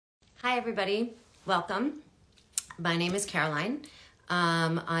Hi, everybody. Welcome. My name is Caroline.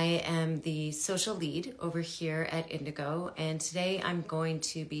 I am the social lead over here at Indigo, and today I'm going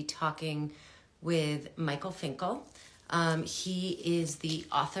to be talking with Michael Finkel. He is the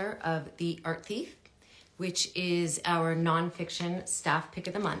author of The Art Thief, which is our nonfiction staff pick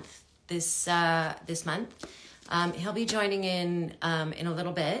of the month this month. He'll be joining in a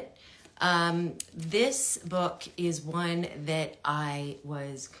little bit. This book is one that I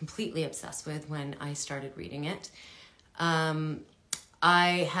was completely obsessed with when I started reading it.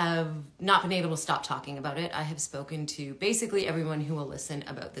 I have not been able to stop talking about it. I have spoken to basically everyone who will listen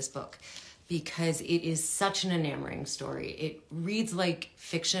about this book because it is such an enamoring story. It reads like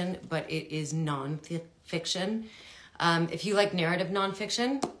fiction, but it is non-fiction. If you like narrative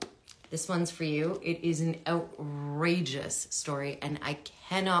nonfiction, this one's for you. It is an outrageous story, and I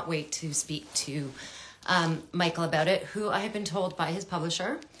cannot wait to speak to Michael about it, who I have been told by his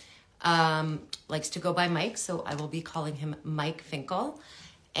publisher likes to go by Mike, so I will be calling him Mike Finkel.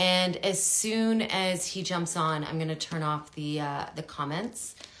 And as soon as he jumps on, I'm going to turn off the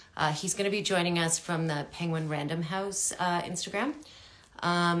comments. He's going to be joining us from the Penguin Random House Instagram.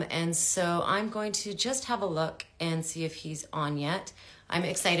 And so I'm going to just have a look and see if he's on yet. I'm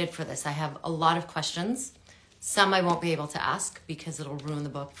excited for this. I have a lot of questions. Some I won't be able to ask because it'll ruin the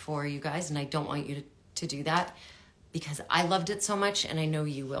book for you guys, and I don't want you to do that because I loved it so much, and I know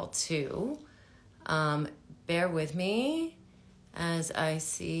you will too. Bear with me as I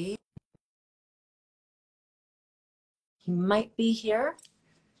see. He might be here.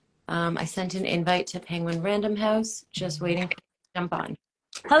 I sent an invite to Penguin Random House, just waiting for him to jump on.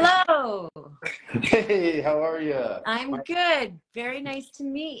 Hello. Hey, how are you? I'm good. Very nice to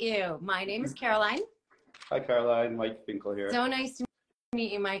meet you. My name is Caroline. Hi, Caroline. Mike Finkel here. So nice to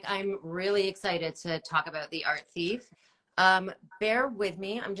meet you, Mike. I'm really excited to talk about The Art Thief. Bear with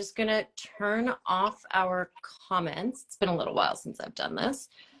me. I'm just going to turn off our comments. It's been a little while since I've done this.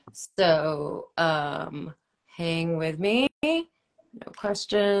 So hang with me. No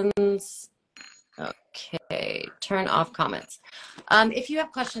questions. Okay, turn off comments. If you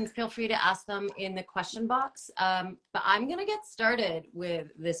have questions, feel free to ask them in the question box. But I'm going to get started with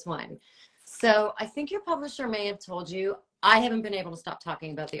this one. So I think your publisher may have told you I haven't been able to stop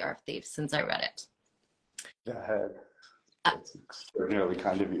talking about The Art Thief since I read it. Go ahead. That's extraordinarily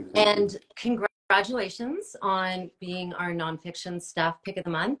kind of you. And congratulations on being our nonfiction staff pick of the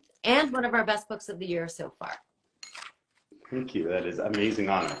month and one of our best books of the year so far. Thank you. That is amazing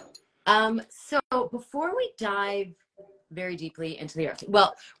honor. So before we dive very deeply into The Art Thief,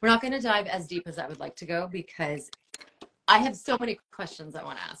 well, we're not going to dive as deep as I would like to go because I have so many questions I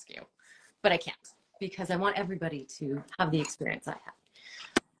want to ask you, but I can't because I want everybody to have the experience I had.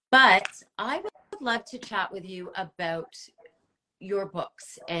 But I would love to chat with you about your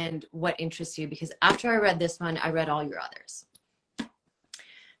books and what interests you, because after I read this one, I read all your others.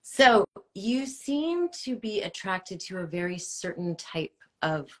 So you seem to be attracted to a very certain type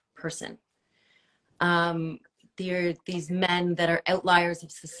of person. They're these men that are outliers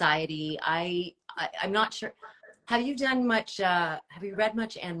of society. I'm not sure. Have you done much, have you read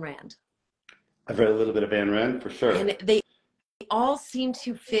much Ayn Rand? I've read a little bit of Ayn Rand, for sure. And they all seem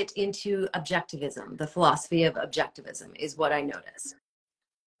to fit into objectivism. The philosophy of objectivism is what I noticed.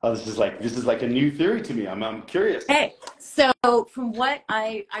 Oh, this is like a new theory to me. I'm curious. Hey, so from what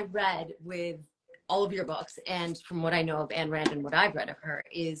I read with all of your books and from what I know of Ayn Rand and what I've read of her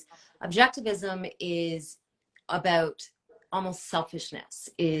is objectivism is about almost selfishness,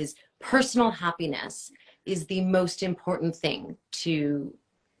 is personal happiness is the most important thing to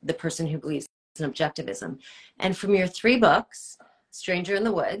the person who believes in objectivism. And from your 3 books, Stranger in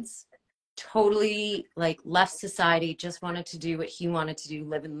the Woods, totally like left society, just wanted to do what he wanted to do,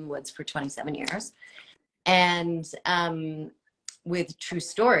 live in the woods for 27 years. And with True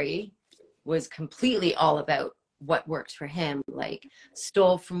Story was completely all about what worked for him, like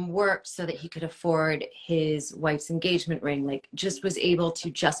stole from work so that he could afford his wife's engagement ring, like just was able to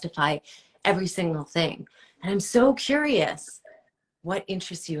justify every single thing. And I'm so curious, what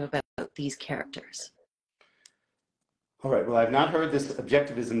interests you about these characters? All right. Well, I've not heard this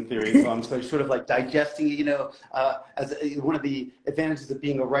objectivism theory, so I'm sort of like digesting it. As one of the advantages of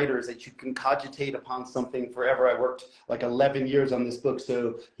being a writer is that you can cogitate upon something forever. I worked like 11 years on this book,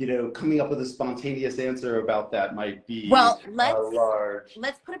 so coming up with a spontaneous answer about that might be well.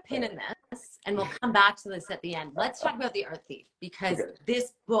 Let's put a pin in this, and we'll come back to this at the end. Let's talk about The Art Thief because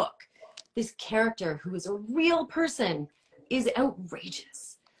this book, this character who is a real person, is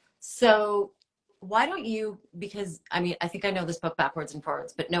outrageous. So why don't you, because I mean, I think I know this book backwards and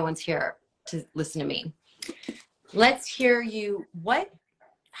forwards, but no one's here to listen to me. Let's hear you. What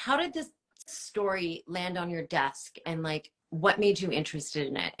how did this story land on your desk, and like what made you interested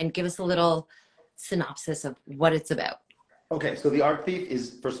in it? And give us a little synopsis of what it's about. Okay, so The Art Thief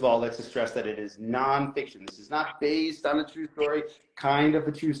is, first of all, let's just stress that it is nonfiction. This is not based on a true story, kind of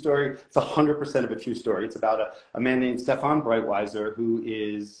a true story. It's 100% of a true story. It's about a man named Stefan Breitweiser, who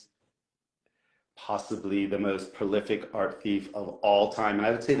is possibly the most prolific art thief of all time. And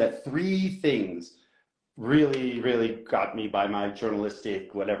I would say that three things really got me by my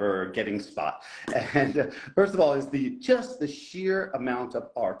journalistic whatever getting spot. And first of all is just the sheer amount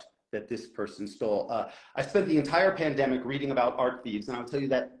of art that this person stole. I spent the entire pandemic reading about art thieves, and I'll tell you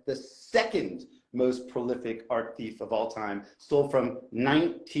that the second most prolific art thief of all time stole from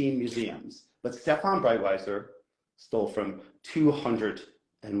 19 museums, but Stefan Breitweiser stole from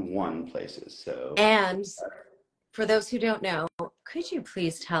 201 places. So, and for those who don't know, could you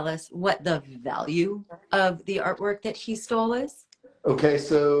please tell us what the value of the artwork that he stole is? Okay,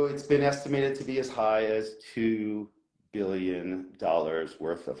 so it's been estimated to be as high as $2 billion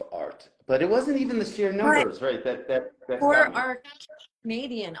worth of art. But it wasn't even the sheer numbers, right? That For our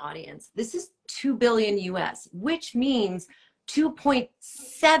Canadian audience, this is 2 billion US, which means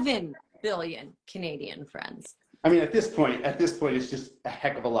 2.7 billion Canadian friends. I mean, at this point, it's just a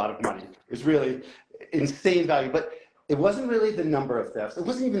heck of a lot of money. It's really insane value, but it wasn't really the number of thefts. It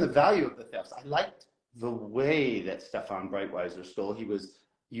wasn't even the value of the thefts. I liked the way that Stefan Breitweiser stole. He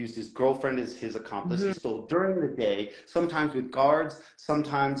used his girlfriend as his accomplice. Mm-hmm. He stole during the day, sometimes with guards,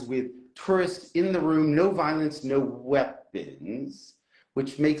 sometimes with tourists in the room, no violence, no weapons,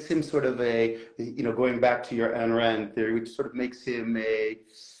 which makes him sort of going back to your Ayn Rand theory, which sort of makes him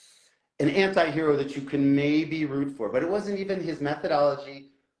an anti-hero that you can maybe root for. But it wasn't even his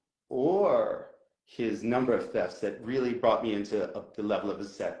methodology or his number of thefts that really brought me into the level of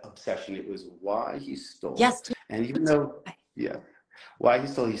obsession. It was why he stole. Yes. And even though, why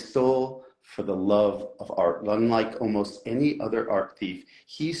he stole for the love of art. Unlike almost any other art thief,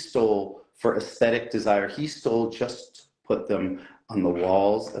 he stole for aesthetic desire. He stole just to put them on the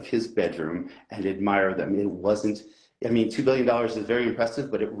walls of his bedroom and admire them. It wasn't, I mean, $2 billion is very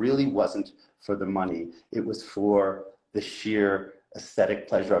impressive, but it really wasn't for the money. It was for the sheer aesthetic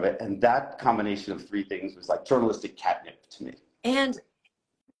pleasure of it. And that combination of three things was like journalistic catnip to me. And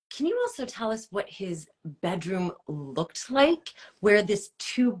can you also tell us what his bedroom looked like, where this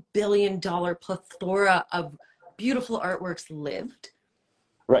 $2 billion plethora of beautiful artworks lived?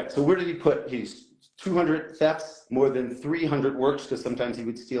 Right. So where did he put his 200 thefts, more than 300 works, because sometimes he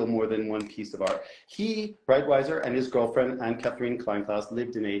would steal more than one piece of art. He, Breitweiser, and his girlfriend, Anne-Catherine Kleinklaus,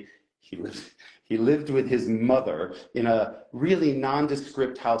 he lived with his mother in a really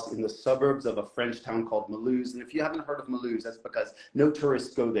nondescript house in the suburbs of a French town called Mulhouse. And if you haven't heard of Mulhouse, that's because no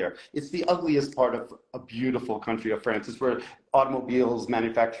tourists go there. It's the ugliest part of a beautiful country of France. It's where automobiles,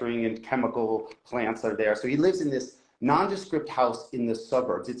 manufacturing, and chemical plants are there. So he lives in this nondescript house in the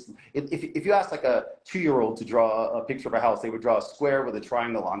suburbs. If you ask like a 2-year-old to draw a picture of a house, they would draw a square with a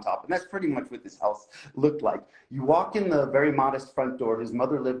triangle on top. And that's pretty much what this house looked like. You walk in the very modest front door. His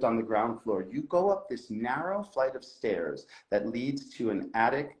mother lived on the ground floor. You go up this narrow flight of stairs that leads to an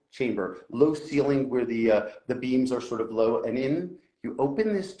attic chamber, low ceiling where the beams are sort of low. And you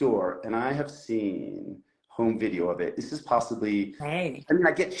open this door, and I have seen home video of it. This is possibly, I mean,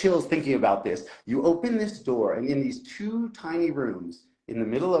 I get chills thinking about this. You open this door, and in these two tiny rooms, in the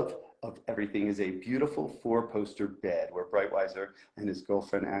middle of everything is a beautiful 4-poster bed where Breitweiser and his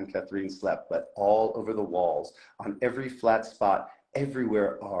girlfriend Anne-Catherine slept, but all over the walls, on every flat spot,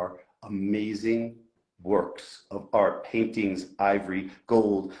 everywhere are amazing works of art, paintings, ivory,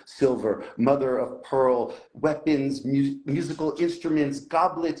 gold, silver, mother of pearl, weapons, musical instruments,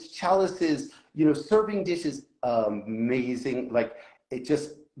 goblets, chalices, serving dishes, amazing. Like, it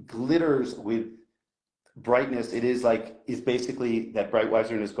just glitters with brightness. It's basically that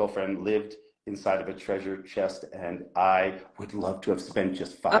Breitweiser and his girlfriend lived inside of a treasure chest, and I would love to have spent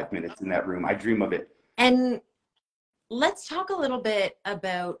just 5 minutes in that room. I dream of it. And let's talk a little bit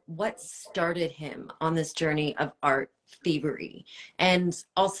about what started him on this journey of art thievery. And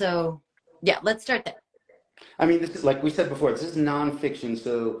also, let's start there. I mean, this is, like we said before, this is nonfiction.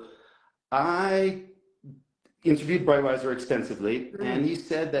 So I interviewed Breitweiser extensively, and he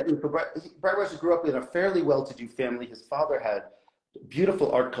said that Breitweiser grew up in a fairly well-to-do family. His father had a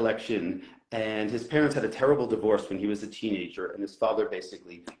beautiful art collection, and his parents had a terrible divorce when he was a teenager, and his father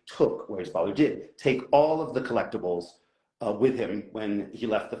basically take all of the collectibles with him when he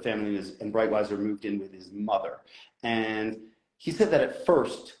left the family, and Breitweiser moved in with his mother. And he said that at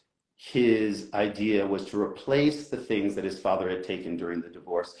first, his idea was to replace the things that his father had taken during the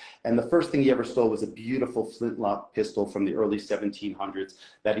divorce. And the first thing he ever stole was a beautiful flintlock pistol from the early 1700s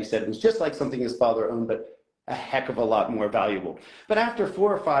that he said was just like something his father owned, but a heck of a lot more valuable. But after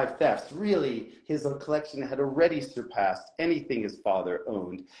 4 or 5 thefts, really, his collection had already surpassed anything his father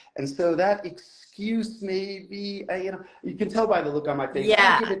owned. And so that excuse maybe, you can tell by the look on my face,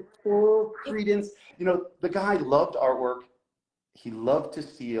 Yeah. I give it full credence. The guy loved artwork. He loved to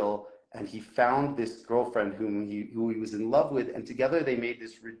steal, and he found this girlfriend who he was in love with, and together they made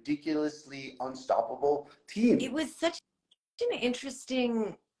this ridiculously unstoppable team. It was such an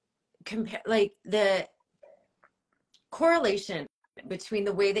interesting like the correlation between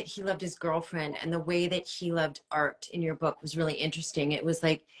the way that he loved his girlfriend and the way that he loved art in your book was really interesting. It was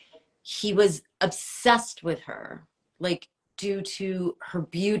like he was obsessed with her, like due to her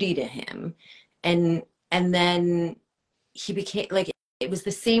beauty to him, and then he became like, it was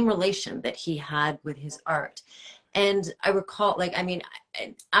the same relation that he had with his art. And I recall, like, I mean,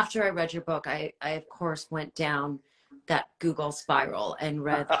 after I read your book, I of course went down that Google spiral and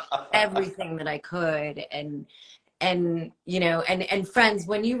read everything that I could. And friends,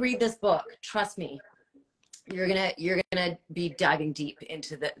 when you read this book, trust me, you're gonna be diving deep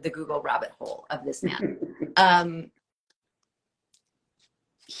into the Google rabbit hole of this man.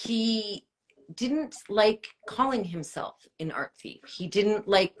 He didn't like calling himself an art thief. He didn't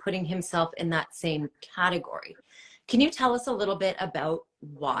like putting himself in that same category. Can you tell us a little bit about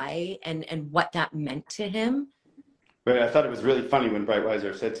why and what that meant to him? But I thought it was really funny when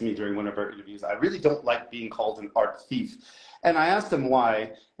Breitweiser said to me during one of our interviews, I really don't like being called an art thief. And I asked him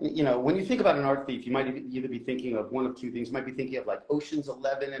why. When you think about an art thief, you might either be thinking of one of two things. You might be thinking of like Ocean's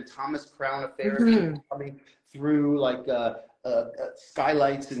 11 and Thomas Crown affairs, people coming through like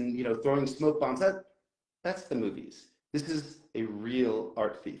skylights and throwing smoke bombs. That's the movies. This is a real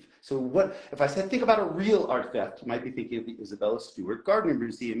art thief. So what if I said think about a real art theft? You might be thinking of the Isabella Stewart Gardner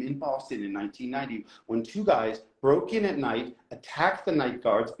Museum in Boston in 1990, when 2 guys broke in at night, attacked the night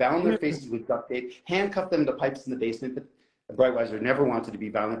guards, bound their faces with duct tape, handcuffed them to pipes in the basement. But Breitweiser never wanted to be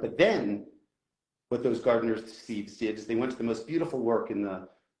violent. But then what those Gardner thieves did is they went to the most beautiful work in the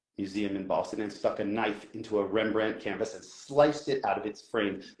museum in Boston and stuck a knife into a Rembrandt canvas and sliced it out of its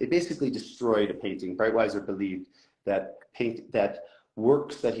frame. They basically destroyed a painting. Breitweiser believed that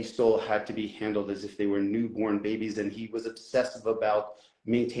works that he stole had to be handled as if they were newborn babies, and he was obsessive about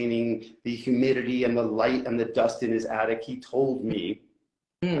maintaining the humidity and the light and the dust in his attic. He told me,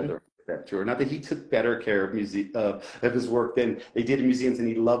 not that he took better care of his work than they did in museums, and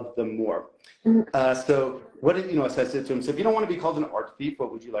he loved them more. So what did so I said to him, so if you don't want to be called an art thief,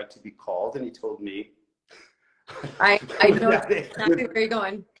 what would you like to be called? And he told me, I know exactly where you're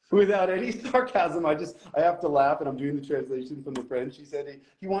going. Without any sarcasm, I have to laugh, and I'm doing the translation from the French. He said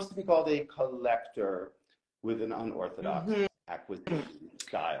he wants to be called a collector with an unorthodox acquisition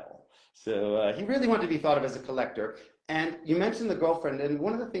style. So he really wanted to be thought of as a collector. And you mentioned the girlfriend, and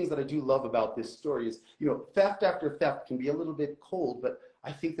one of the things that I do love about this story is, theft after theft can be a little bit cold, but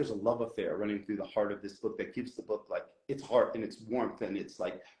I think there's a love affair running through the heart of this book that gives the book like its heart and its warmth and its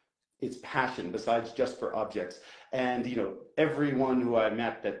passion besides just for objects. And everyone who I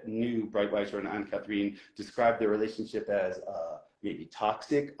met that knew Breitweiser and Anne-Catherine described their relationship as maybe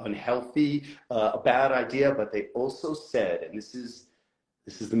toxic, unhealthy, a bad idea, but they also said, and this is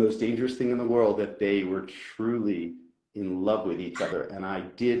the most dangerous thing in the world, that they were truly in love with each other. And I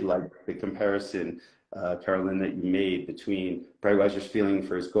did like the comparison, Carolyn, that you made between Breitweiser's feeling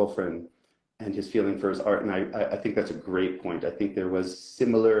for his girlfriend and his feeling for his art. And I think that's a great point. I think there was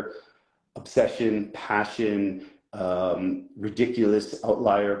similar obsession, passion, ridiculous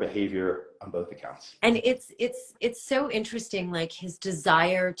outlier behavior on both accounts. And it's so interesting, like his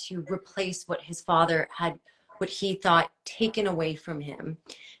desire to replace what his father had, what he thought taken away from him.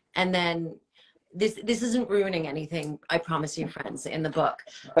 And then this isn't ruining anything, I promise you, friends, in the book,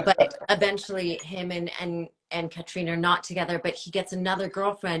 but eventually him and Katrine are not together, but he gets another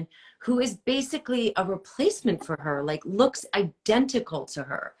girlfriend who is basically a replacement for her, like looks identical to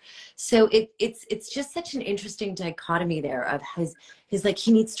her. So it's just such an interesting dichotomy there of his like,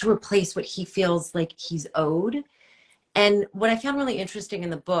 he needs to replace what he feels like he's owed. And what I found really interesting in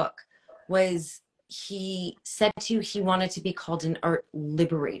the book was he said he wanted to be called an art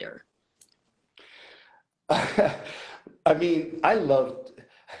liberator. I mean, I loved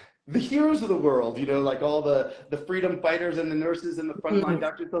the heroes of the world, like all the freedom fighters and the nurses and the frontline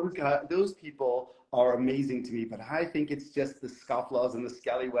doctors. Those people are amazing to me, but I think it's just the scofflaws and the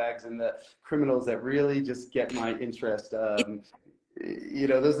scallywags and the criminals that really just get my interest. Those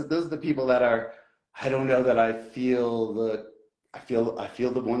are the people that are, I don't know that I feel the I feel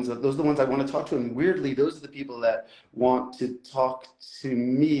those are the ones I want to talk to, and weirdly, those are the people that want to talk to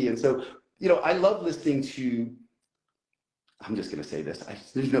me. And so, I love listening to. I'm just going to say this.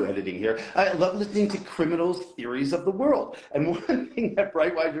 There's no editing here. I love listening to criminals' theories of the world. And one thing that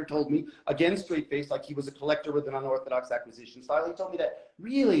Brightweiser told me, again, straight-faced, like he was a collector with an unorthodox acquisition style, he told me that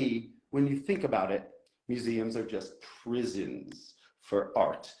really, when you think about it, museums are just prisons for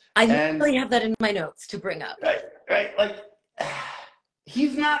art. I literally have that in my notes to bring up. Right. Like,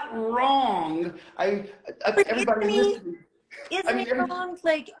 he's not wrong. Everybody listening. Isn't it wrong?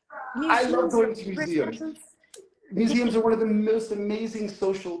 Like, I love going to museums. Prisons. Museums are one of the most amazing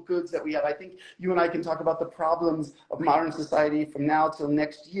social goods that we have. I think you and I can talk about the problems of modern society from now till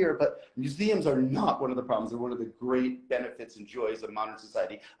next year, but museums are not one of the problems. They're one of the great benefits and joys of modern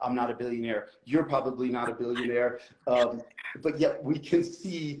society. I'm not a billionaire. You're probably not a billionaire. But yet we can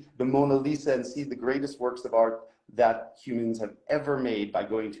see the Mona Lisa and see the greatest works of art that humans have ever made by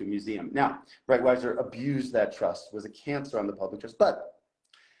going to a museum. Now, Brightweiser abused that trust, was a cancer on the public trust, but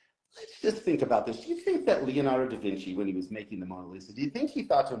let's just think about this. Do you think that Leonardo da Vinci, when he was making the Mona Lisa, do you think he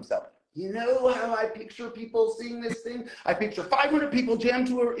thought to himself, you know how I picture people seeing this thing? I picture 500 people jammed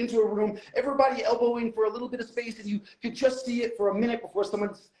into a room, everybody elbowing for a little bit of space, and you could just see it for a minute before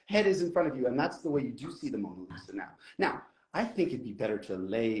someone's head is in front of you. And that's the way you do see the Mona Lisa now. Now, I think it'd be better to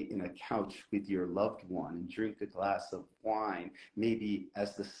lay in a couch with your loved one and drink a glass of wine, maybe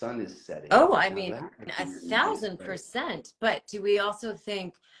as the sun is setting. Oh, I mean, 1,000%. But do we also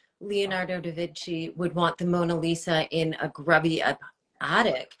think Leonardo da Vinci would want the Mona Lisa in a grubby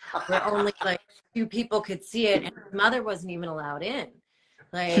attic where only like 2 people could see it, and his mother wasn't even allowed in?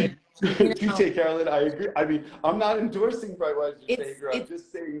 Like, you take Carolyn, I agree. I mean, I'm not endorsing Brightweiser's behavior. I'm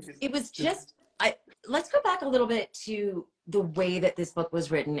just saying it was just. Let's go back a little bit to the way that this book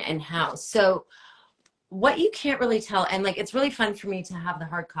was written and how. So what you can't really tell, and like, it's really fun for me to have the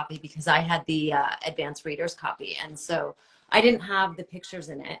hard copy because I had the advanced reader's copy, and so I didn't have the pictures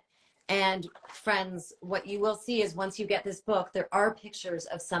in it. And friends, what you will see is once you get this book, there are pictures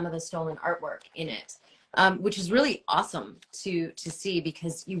of some of the stolen artwork in it, which is really awesome to see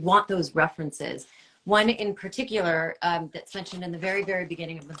because you want those references. One in particular that's mentioned in the very, very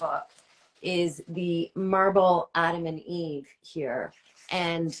beginning of the book is the marble Adam and Eve here.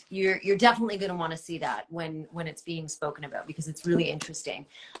 And you're definitely going to want to see that when it's being spoken about because it's really interesting.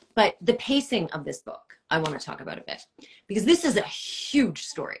 But the pacing of this book, I want to talk about a bit because this is a huge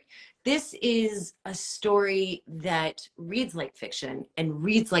story. This is a story that reads like fiction and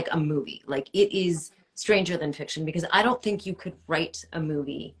reads like a movie. Like, it is stranger than fiction because I don't think you could write a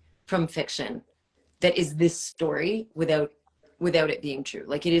movie from fiction that is this story without it being true.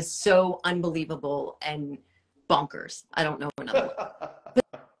 Like, it is so unbelievable and bonkers. I don't know another way.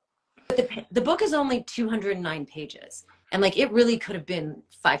 But the book is only 209 pages. And like, it really could have been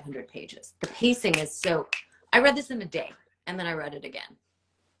 500 pages. The pacing is so, I read this in a day and then I read it again.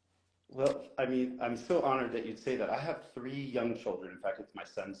 Well, I mean, I'm so honored that you'd say that. I have 3 young children. In fact, it's my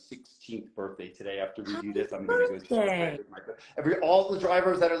son's 16th birthday today. After we do this, I'm going to go celebrate with my all the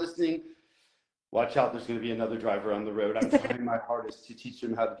drivers that are listening, watch out, there's going to be another driver on the road. I'm trying my hardest to teach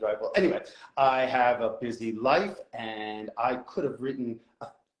them how to drive well. Anyway, I have a busy life, and I could have written,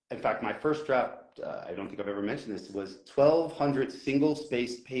 in fact, my first draft, I don't think I've ever mentioned this, was 1,200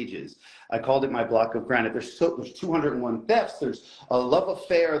 single-spaced pages. I called it my block of granite. There's 201 thefts, there's a love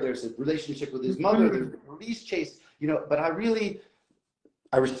affair, there's a relationship with his mother, there's a police chase, but I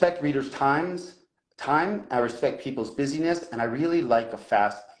respect readers' time, I respect people's busyness, and I really like a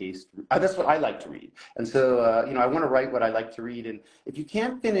fast-paced, that's what I like to read. And so, I want to write what I like to read, and if you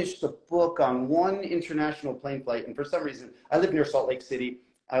can't finish the book on one international plane flight, and for some reason, I live near Salt Lake City,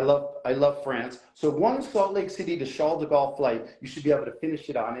 I love France, so one Salt Lake City to Charles de Gaulle flight, you should be able to finish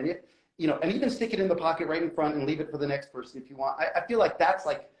it on, and and even stick it in the pocket right in front and leave it for the next person if you want. I feel like that's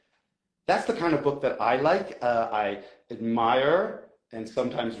the kind of book that I like. I admire and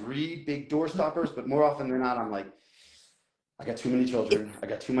sometimes read big door stoppers, but more often than not, I'm like, I got too many children. I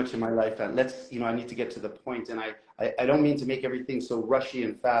got too much in my life. And I need to get to the point. And I don't mean to make everything so rushy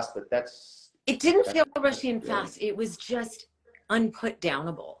and fast, but it didn't feel rushy and fast. It was just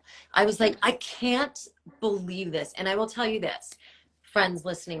unputdownable. I was like, I can't believe this. And I will tell you this, friends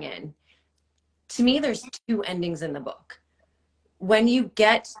listening in, to me, there's 2 endings in the book. When you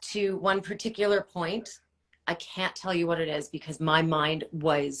get to one particular point, I can't tell you what it is because my mind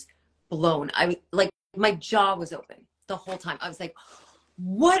was blown. My jaw was open the whole time. I was like,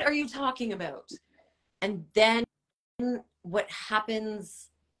 what are you talking about? And then what happens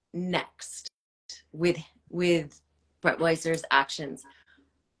next with Brightweiser's actions,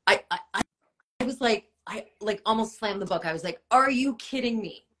 I was like, I like almost slammed the book. I was like, are you kidding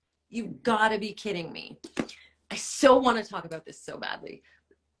me? You've got to be kidding me. I so want to talk about this so badly,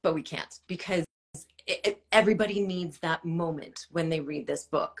 but we can't because everybody needs that moment when they read this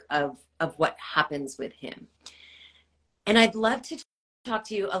book of what happens with him. And I'd love to talk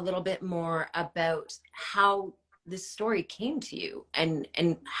to you a little bit more about how this story came to you and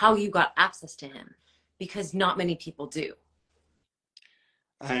how you got access to him, because not many people do.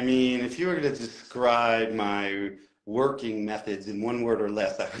 I mean, if you were to describe my working methods in one word or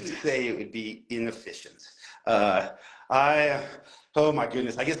less, I would say it would be inefficient. Uh, I, oh my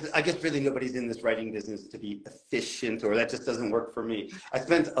goodness, I guess really nobody's in this writing business to be efficient, or that just doesn't work for me. I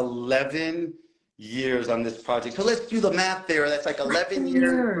spent 11 years on this project. So let's do the math there. That's like 11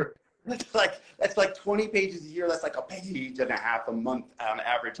 years. That's like 20 pages a year. That's like a page and a half a month on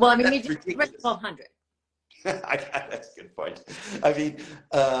average. Well, I mean, you That's just read ridiculous. 1,200. That's a good point. I mean,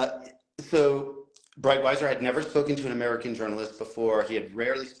 so Breitweiser had never spoken to an American journalist before. He had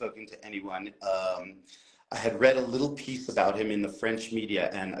rarely spoken to anyone. I had read a little piece about him in the French media,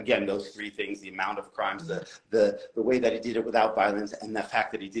 and again, those three things: the amount of crimes, the way that he did it without violence, and the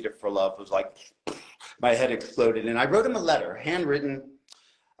fact that he did it for love was like my head exploded. And I wrote him a letter, handwritten.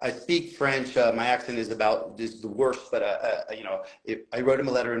 I speak French. My accent is the worst, but I wrote him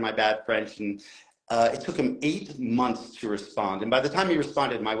a letter in my bad French, and it took him 8 months to respond. And by the time he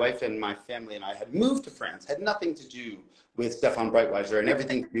responded, my wife and my family and I had moved to France, had nothing to do with Stefan Breitweiser and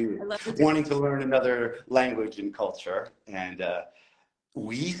everything to do with wanting to learn another language and culture. And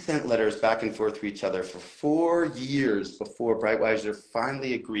we sent letters back and forth to each other for 4 years before Breitweiser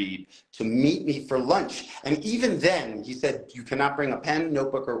finally agreed to meet me for lunch. And even then, he said, you cannot bring a pen,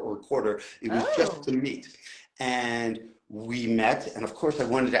 notebook, or recorder. It was just to meet. And we met. And of course, I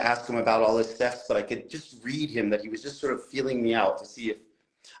wanted to ask him about all his thefts, but I could just read him that he was just sort of feeling me out to see if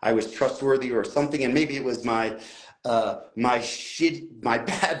I was trustworthy or something. And maybe it was my bad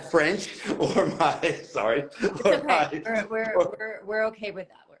French, or my sorry, It's or okay. my, We're okay with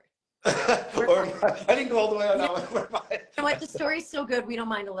that word. or I didn't go all the way on that one. You know what? The story's so good, we don't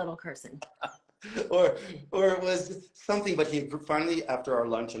mind a little cursing. or it was something, but he finally, after our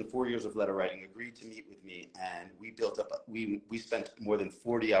lunch and 4 years of letter writing, agreed to meet with me, and we built up. We spent more than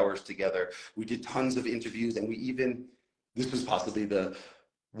 40 hours together. We did tons of interviews, and this was possibly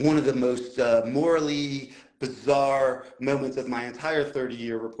one of the most morally bizarre moments of my entire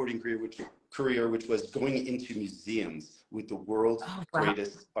 30-year reporting career, which was going into museums with the world's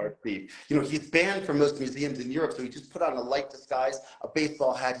greatest art thief. You know, he's banned from most museums in Europe, so he just put on a light disguise, a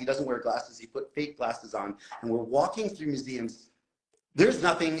baseball hat. He doesn't wear glasses. He put fake glasses on, and we're walking through museums. There's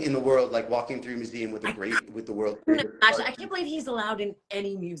nothing in the world like walking through a museum with the world's greatest art. I can't believe he's allowed in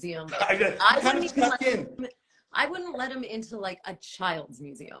any museum. I wouldn't let him into like a child's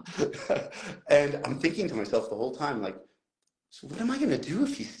museum. And I'm thinking to myself the whole time, like, so what am I going to do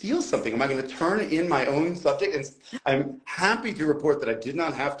if he steals something? Am I going to turn in my own subject? And I'm happy to report that I did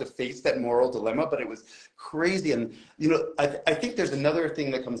not have to face that moral dilemma, but it was crazy. And, you know, I think there's another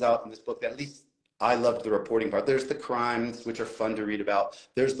thing that comes out in this book that at least I loved the reporting part. There's the crimes, which are fun to read about.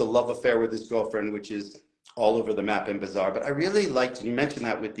 There's the love affair with his girlfriend, which is all over the map and bizarre. But I really liked, and you mentioned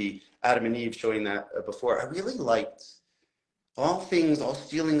that with the Adam and Eve showing that before, I really liked all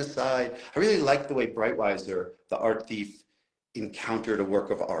stealing aside, I really liked the way Breitweiser, the art thief, encountered a work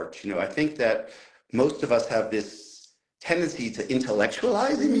of art. You know, I think that most of us have this tendency to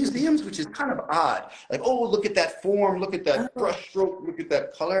intellectualize in museums, which is kind of odd. Like, oh, look at that form, look at that brushstroke, look at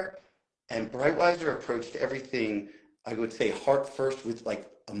that color. And Breitweiser approached everything, I would say, heart first, with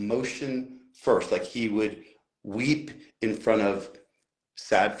like emotion first. Like, he would weep in front of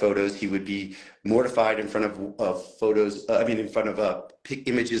sad photos. He would be mortified in front of photos, in front of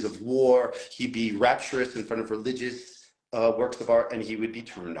images of war. He'd be rapturous in front of religious works of art, and he would be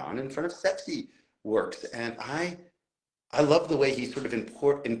turned on in front of sexy works. And I love the way he sort of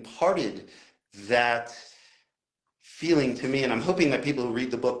imparted that feeling to me, and I'm hoping that people who read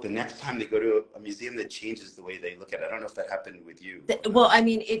the book, the next time they go to a museum, that changes the way they look at it. I don't know if that happened with you. Well, I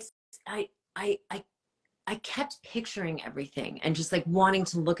mean, I kept picturing everything and just like wanting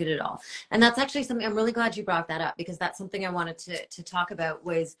to look at it all. And that's actually something, I'm really glad you brought that up, because that's something I wanted to talk about,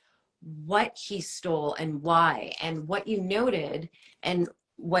 was what he stole and why. And what you noted and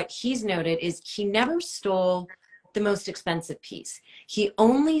what he's noted is he never stole the most expensive piece. He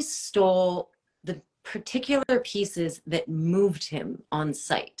only stole the particular pieces that moved him on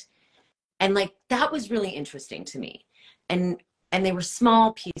site. And like, that was really interesting to me. And they were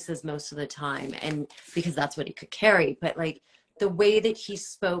small pieces most of the time, and because that's what he could carry. But like, the way that he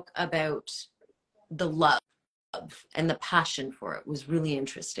spoke about the love and the passion for it was really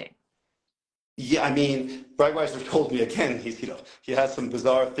interesting. Yeah, I mean, Breitweiser told me again, he has some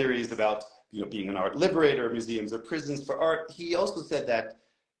bizarre theories about, being an art liberator, museums or prisons for art. He also said that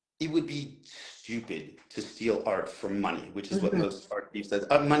it would be stupid to steal art for money, which is what Mhm. most art thieves says.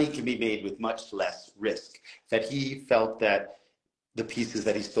 Money can be made with much less risk. That he felt that the pieces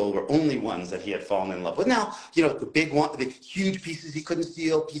that he stole were only ones that he had fallen in love with. Now, the big one, the huge pieces he couldn't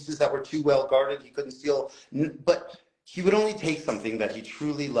steal, pieces that were too well guarded, he couldn't steal. But he would only take something that he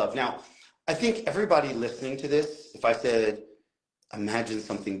truly loved. Now, I think everybody listening to this, if I said, imagine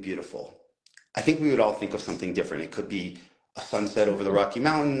something beautiful, I think we would all think of something different. It could be a sunset over the Rocky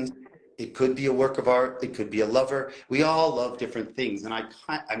Mountains. It could be a work of art. It could be a lover. We all love different things, and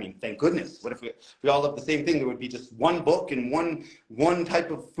I mean, thank goodness. What if we all love the same thing? There would be just one book and one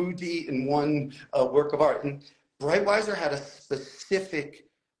type of food to eat and one work of art. And Breitweiser had a specific,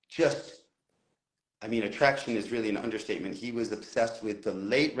 just I mean, attraction is really an understatement. He was obsessed with the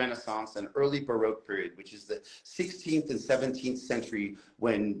late Renaissance and early Baroque period, which is the 16th and 17th century,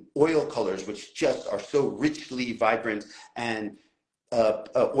 when oil colors, which just are so richly vibrant, and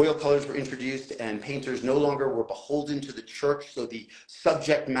oil colors were introduced, and painters no longer were beholden to the church, so the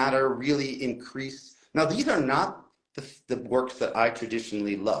subject matter really increased. Now, these are not the works that I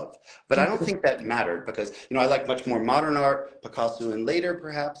traditionally love, but I don't think that mattered because, I like much more modern art, Picasso and later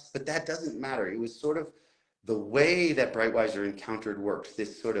perhaps, but that doesn't matter. It was sort of the way that Breitweiser encountered works,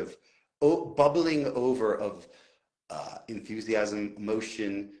 this sort of bubbling over of enthusiasm,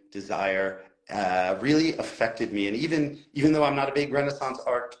 emotion, desire, really affected me. And even though I'm not a big Renaissance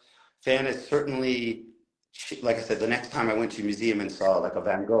art fan, it certainly, like I said, the next time I went to a museum and saw like a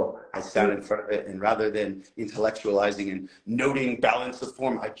Van Gogh, I sat in front of it, and rather than intellectualizing and noting balance of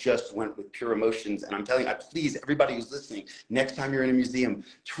form, I just went with pure emotions. And I'm telling you, I please everybody who's listening, next time you're in a museum,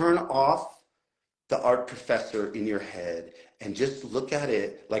 turn off the art professor in your head and just look at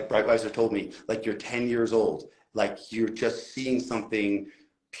it like Breitweiser told me, like you're 10 years old, like you're just seeing something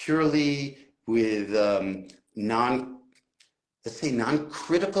purely with let's say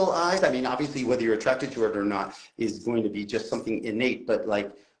non-critical eyes. I mean, obviously whether you're attracted to it or not is going to be just something innate, but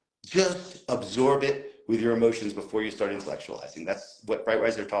like just absorb it with your emotions before you start intellectualizing. That's what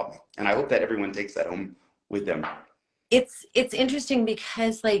Breitweiser taught me. And I hope that everyone takes that home with them. It's interesting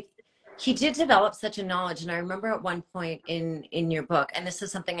because like he did develop such a knowledge, and I remember at one point in your book, and this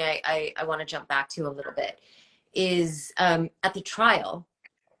is something I want to jump back to a little bit, is at the trial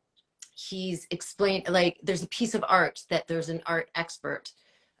he's explained, like there's a piece of art that there's an art expert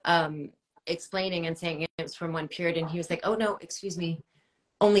explaining and saying it was from one period, and he was like, oh no, excuse me,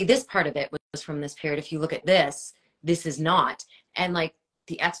 only this part of it was from this period. If you look at this, this is not. And like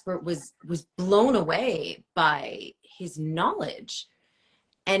the expert was blown away by his knowledge.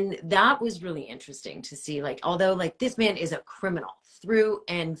 And that was really interesting to see, like, although like this man is a criminal through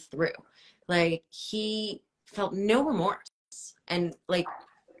and through, like he felt no remorse, and like,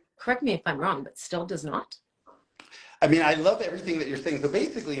 correct me if I'm wrong, but still does not. I mean, I love everything that you're saying. So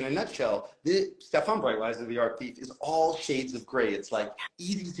basically, in a nutshell, Stefan Breitweiser, the art thief, is all shades of gray. It's like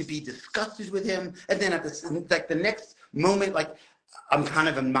easy to be disgusted with him, and then at the next moment, like I'm kind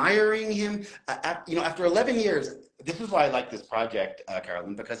of admiring him. After 11 years, this is why I like this project,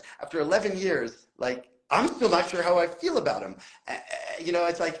 Carolyn, because after 11 years, like I'm still not sure how I feel about him.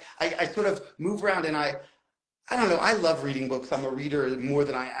 It's like I sort of move around, and I don't know. I love reading books. I'm a reader more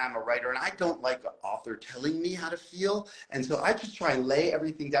than I am a writer, and I don't like an author telling me how to feel. And so I just try and lay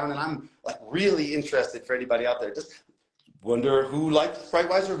everything down, and I'm like really interested for anybody out there. Just wonder who likes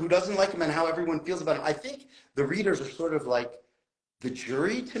Breitweiser, who doesn't like him, and how everyone feels about him. I think the readers are sort of like the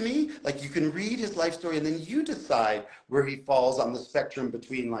jury to me. Like you can read his life story, and then you decide where he falls on the spectrum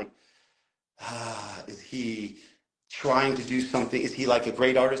between like, is he trying to do something? Is he like a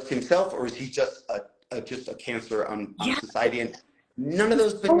great artist himself, or is he just a cancer on Yeah, society? And none of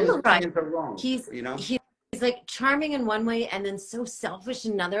he's those polarized. opinions are wrong, He's you know? he's like charming in one way and then so selfish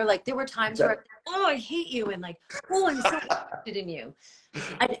in another. Like there were times where, oh, I hate you, and like, oh, I'm so interested in you.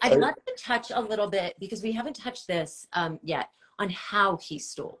 I'd love to touch a little bit, because we haven't touched this yet, on how he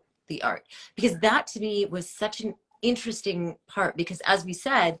stole the art, because that to me was such an interesting part, because as we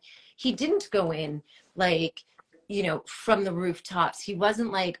said, he didn't go in like, from the rooftops. He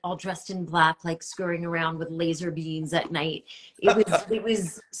wasn't like all dressed in black, like scurrying around with laser beams at night. It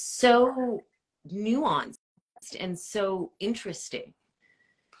was so nuanced and so interesting.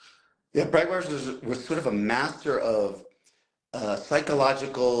 Yeah, Breitweiser was sort of a master of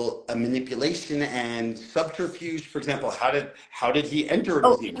psychological manipulation and subterfuge. For example, how did he enter a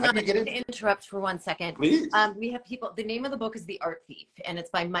Oh, museum? hang How on, did he I'm get in? going to interrupt for 1 second. Please. We have people, the name of the book is The Art Thief, and it's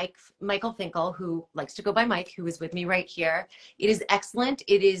by Michael Finkel, who likes to go by Mike, who is with me right here. It is excellent.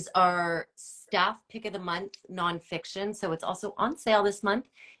 It is our staff pick of the month nonfiction. So it's also on sale this month.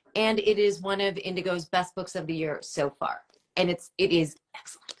 And it is one of Indigo's best books of the year so far. And it is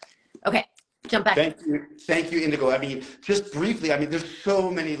excellent. Okay, jump back. Thank you, Indigo. I mean, just briefly, I mean, there's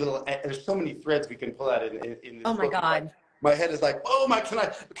so many threads we can pull out in this Oh my book. God. My head is like, oh my,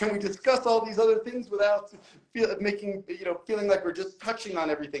 can we discuss all these other things without feeling like we're just touching on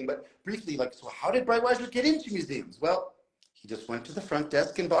everything? But briefly, like, so how did Breitweiser get into museums? Well, he just went to the front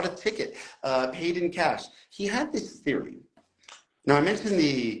desk and bought a ticket, paid in cash. He had this theory. Now, I mentioned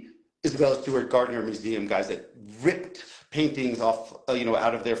the Isabella Stewart Gardner Museum guys that ripped paintings off,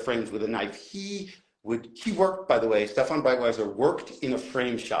 out of their frames with a knife. He worked, by the way, Stefan Breitweiser worked in a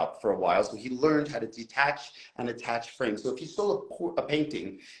frame shop for a while, so he learned how to detach and attach frames. So if he stole a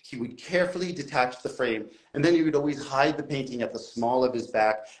painting, he would carefully detach the frame, and then he would always hide the painting at the small of his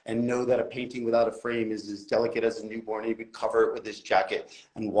back and know that a painting without a frame is as delicate as a newborn. He would cover it with his jacket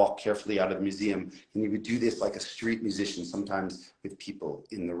and walk carefully out of the museum. And he would do this like a street musician, sometimes with people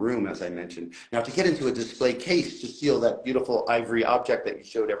in the room, as I mentioned. Now, to get into a display case to steal that beautiful ivory object that you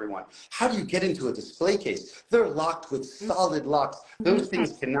showed everyone, how do you get into a display case? They're locked with solid locks. Those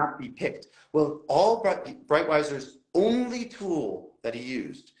things cannot be picked. Well, all Breitweiser's only tool that he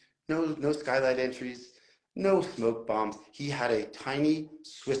used, no skylight entries, no smoke bombs. He had a tiny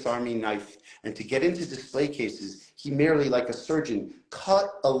Swiss Army knife. And to get into display cases, he merely, like a surgeon,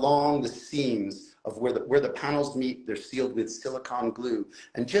 cut along the seams of where the panels meet. They're sealed with silicone glue.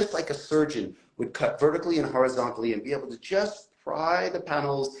 And just like a surgeon would cut vertically and horizontally and be able to just pry the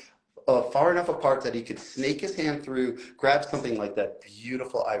panels far enough apart that he could snake his hand through, grab something like that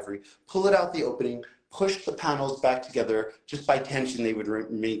beautiful ivory, pull it out the opening, push the panels back together. Just by tension, they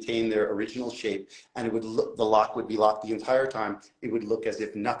would maintain their original shape, and the lock would be locked the entire time. It would look as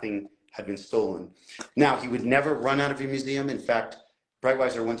if nothing had been stolen. Now, he would never run out of a museum. In fact,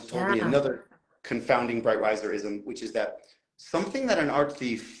 Breitweiser once told me another confounding Breitweiserism, which is that something that an art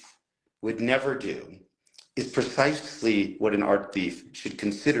thief would never do is precisely what an art thief should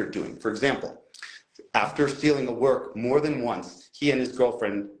consider doing. For example, after stealing a work more than once, he and his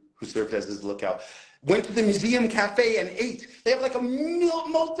girlfriend, who served as his lookout, went to the museum cafe and ate. They have like a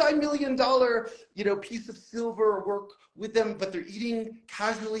multi-million-dollar, piece of silver work with them, but they're eating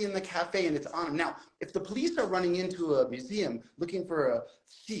casually in the cafe, and it's on them. Now, if the police are running into a museum looking for a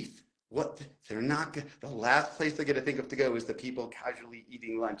thief, they're not. The last place they're going to think of to go is the people casually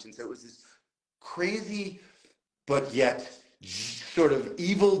eating lunch, and so it was this crazy, but yet sort of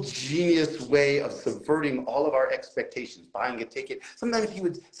evil genius way of subverting all of our expectations, buying a ticket. Sometimes he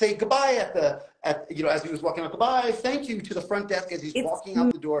would say goodbye as he was walking out, goodbye, thank you, to the front desk as he's walking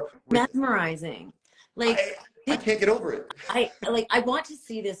out the door. Mesmerizing. I can't get over it. I want to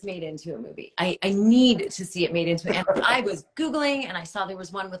see this made into a movie. I need to see it made into it. And I was Googling and I saw there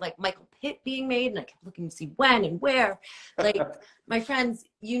was one with like Michael Pitt being made, and I kept looking to see when and where. My friends,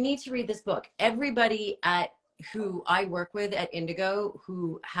 you need to read this book. Everybody who I work with at Indigo,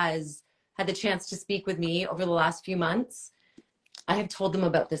 who has had the chance to speak with me over the last few months, I have told them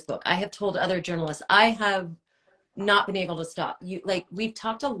about this book. I have told other journalists. I have not been able to stop. We've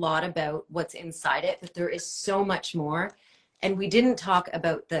talked a lot about what's inside it, but there is so much more. And we didn't talk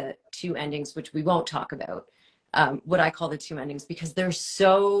about the two endings, which we won't talk about, what I call the two endings, because they're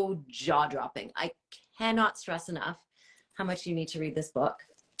so jaw-dropping. I cannot stress enough how much you need to read this book.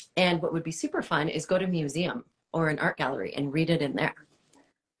 And what would be super fun is go to a museum or an art gallery and read it in there.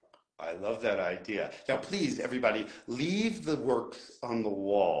 I love that idea. Now, please, everybody, leave the works on the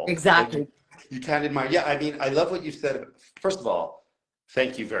wall. Exactly. You can't admire. Yeah, I mean, I love what you said. First of all,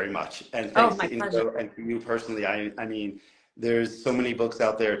 thank you very much. And thanks to Indigo and to you personally. I mean, there's so many books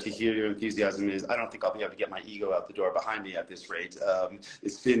out there. To hear your enthusiasm I don't think I'll be able to get my ego out the door behind me at this rate.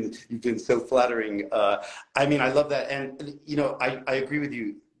 You've been so flattering. I mean, I love that. And, I agree with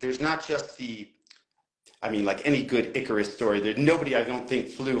you. There's not just like any good Icarus story, nobody, I don't think,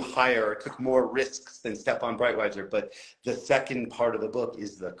 flew higher or took more risks than Stefan Breitweiser. But the second part of the book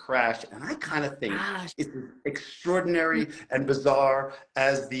is the crash. And I kind of think it's as extraordinary and bizarre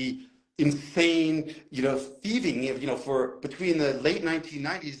as the insane, thieving, for between the late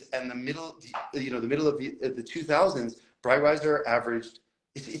 1990s and the middle of the 2000s, Breitweiser averaged,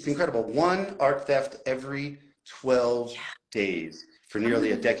 it's incredible, one art theft every 12 days for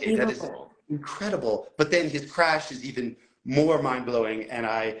nearly a decade. That is incredible. But then his crash is even more mind-blowing. And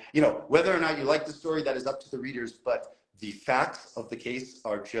whether or not you like the story, that is up to the readers, but the facts of the case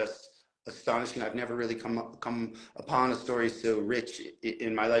are just astonishing. I've never really come upon a story so rich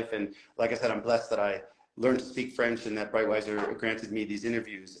in my life. And like I said, I'm blessed that I learned to speak French and that Brightweiser granted me these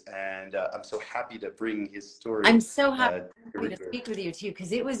interviews. And I'm so happy to bring his story. I'm so happy to speak with you too,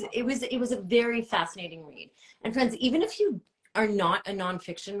 because it was a very fascinating read. And friends, even if you are not a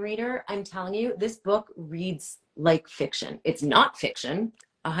nonfiction reader, I'm telling you, this book reads like fiction. It's not fiction,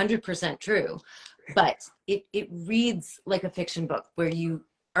 100% true, but it reads like a fiction book where you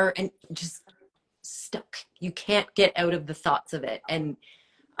are just stuck. You can't get out of the thoughts of it. And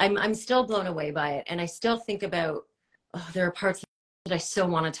I'm still blown away by it. And I still think about, oh, there are parts that I so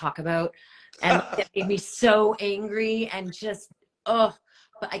want to talk about. And it made me so angry and just, oh,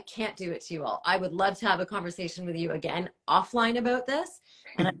 but I can't do it to you all. I would love to have a conversation with you again offline about this.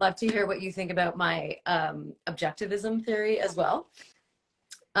 And I'd love to hear what you think about my objectivism theory as well.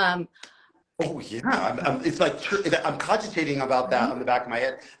 Oh yeah, it's like I'm cogitating about that on the back of my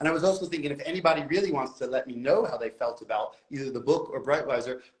head, and I was also thinking if anybody really wants to let me know how they felt about either the book or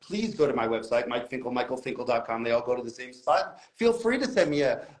Brightweiser, please go to my website, Mike Finkel, michaelfinkel.com. They all go to the same spot. Feel free to send me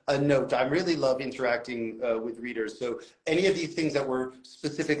a note. I really love interacting with readers. So any of these things that we're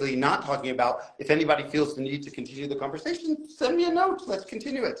specifically not talking about, if anybody feels the need to continue the conversation, send me a note. Let's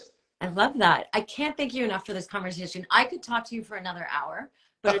continue it. I love that. I can't thank you enough for this conversation. I could talk to you for another hour,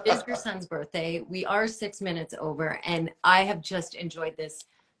 but it is your son's birthday. We are 6 minutes over, and I have just enjoyed this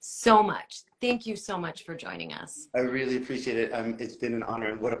so much. Thank you so much for joining us. I really appreciate it. It's been an honor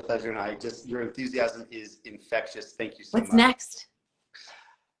and what a pleasure. And your enthusiasm is infectious. Thank you so much. What's next?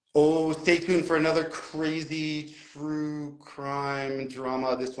 Oh, stay tuned for another crazy true crime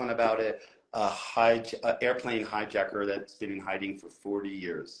drama. This one about a airplane hijacker that's been in hiding for 40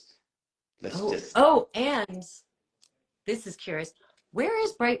 years. And this is curious. Where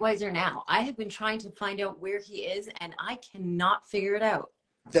is Brightweiser now? I have been trying to find out where he is, and I cannot figure it out.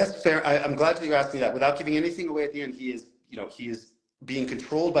 That's fair. I'm glad that you're asking that. Without giving anything away at the end, he is being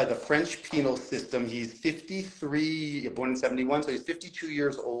controlled by the French penal system. He's 53, born in 71, so he's 52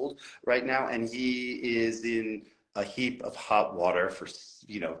 years old right now, and he is in a heap of hot water for,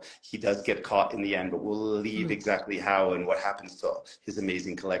 he does get caught in the end, but we'll leave exactly how and what happens to his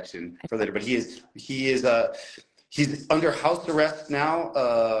amazing collection for later. But he's under house arrest now,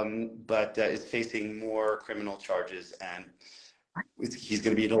 but is facing more criminal charges, and he's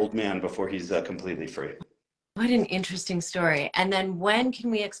going to be an old man before he's completely free. What an interesting story. And then when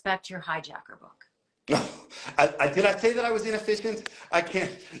can we expect your hijacker book? Did I say that I was inefficient? I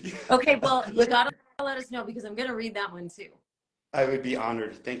can't. Okay, well, you got to let us know because I'm going to read that one too. I would be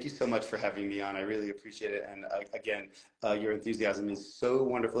honored. Thank you so much for having me on. I really appreciate it. And again, your enthusiasm is so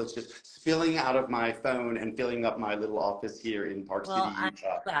wonderful. It's just spilling out of my phone and filling up my little office here in Park City, Utah. I'm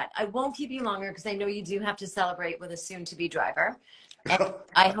glad. I won't keep you longer because I know you do have to celebrate with a soon-to-be driver. And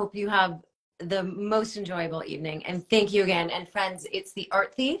I hope you have the most enjoyable evening. And thank you again. And friends, it's The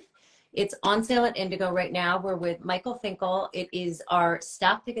Art Thief. It's on sale at Indigo right now. We're with Michael Finkel. It is our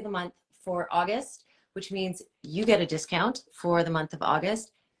staff pick of the month for August, which means you get a discount for the month of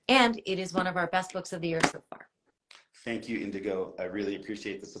August. And it is one of our best books of the year so far. Thank you, Indigo. I really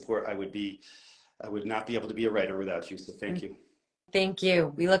appreciate the support. I would not be able to be a writer without you. So thank you. Thank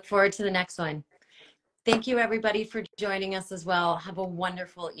you. We look forward to the next one. Thank you, everybody, for joining us as well. Have a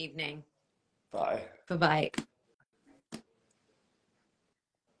wonderful evening. Bye. Bye-bye.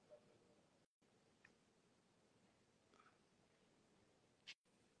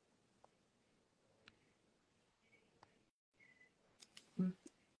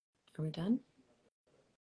 Are we done?